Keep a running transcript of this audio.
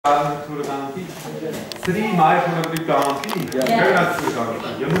Ganti, Sri Mai Ganti, Ganti,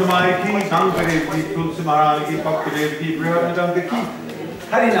 Yamunamai, Gangarevi, Tulsi Maragi, Pakurevi, Brahmanangaki,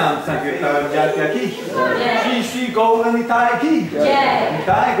 Harinam Sankirtan Jatyaki, Shi Golden Nitaiki,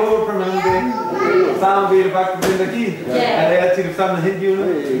 Nitai Gold from Samvir Bakundaki, Alea Sam Hindu,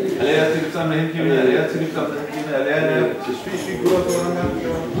 Alea Sam Hindu, Alea Sam Hindu, Alea Shi Golden.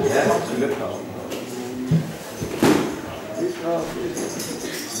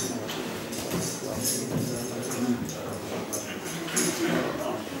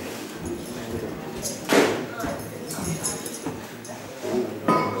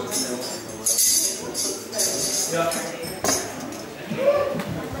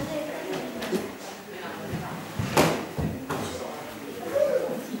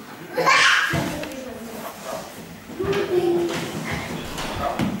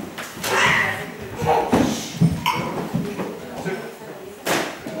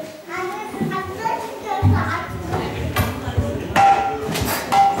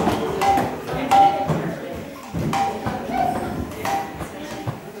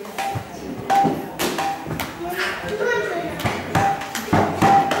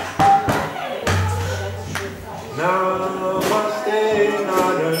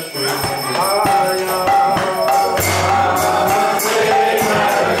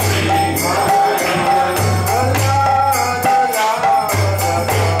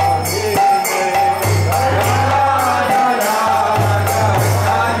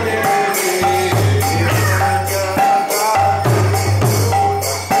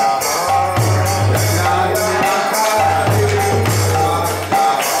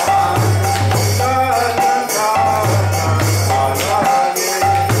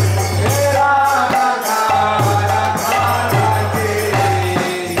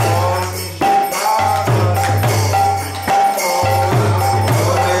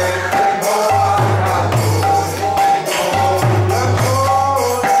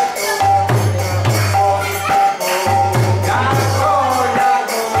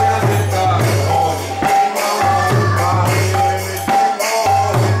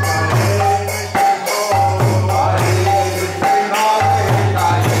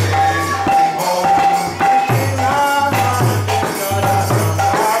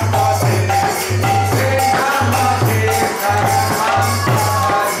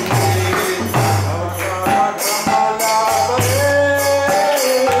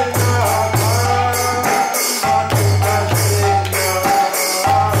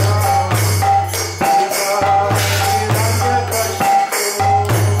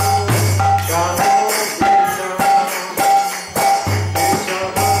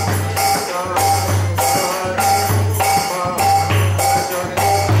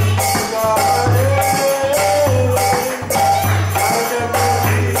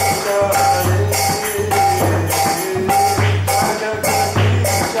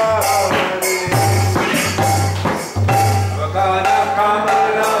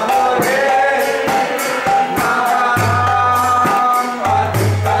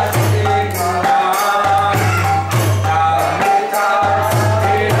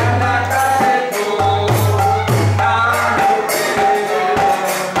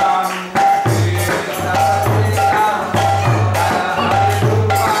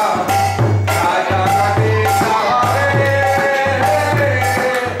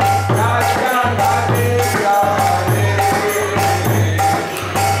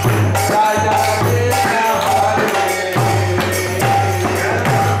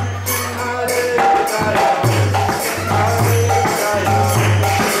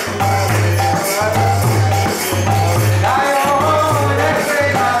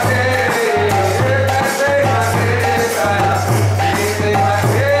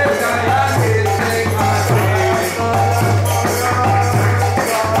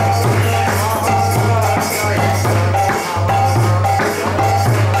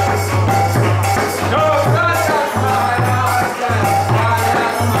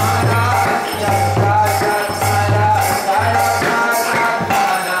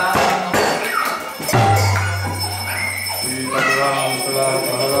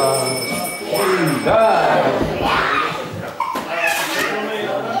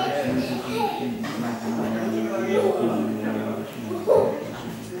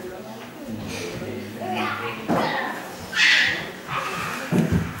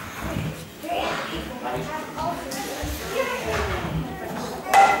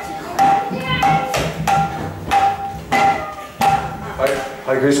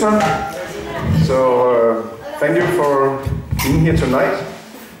 Hi Krishna. So thank you for being here tonight.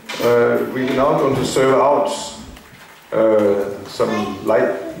 We're now going to serve out some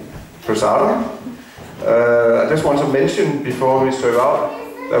light prasadam. I just want to mention before we serve out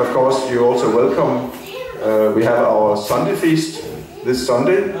that of course you're also welcome. We have our Sunday feast this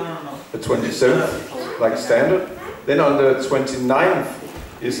Sunday, the 27th, like standard. Then on the 29th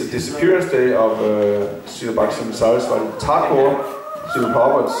is the disappearance day of Srila Bhakti Saraswati Thakur, Srila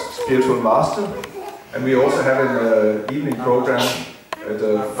Prabhupada's spiritual master. And we also have an evening program at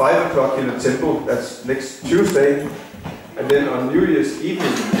 5 o'clock in the temple, that's next Tuesday. And then on New Year's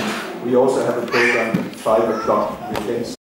evening, we also have a program at 5 o'clock.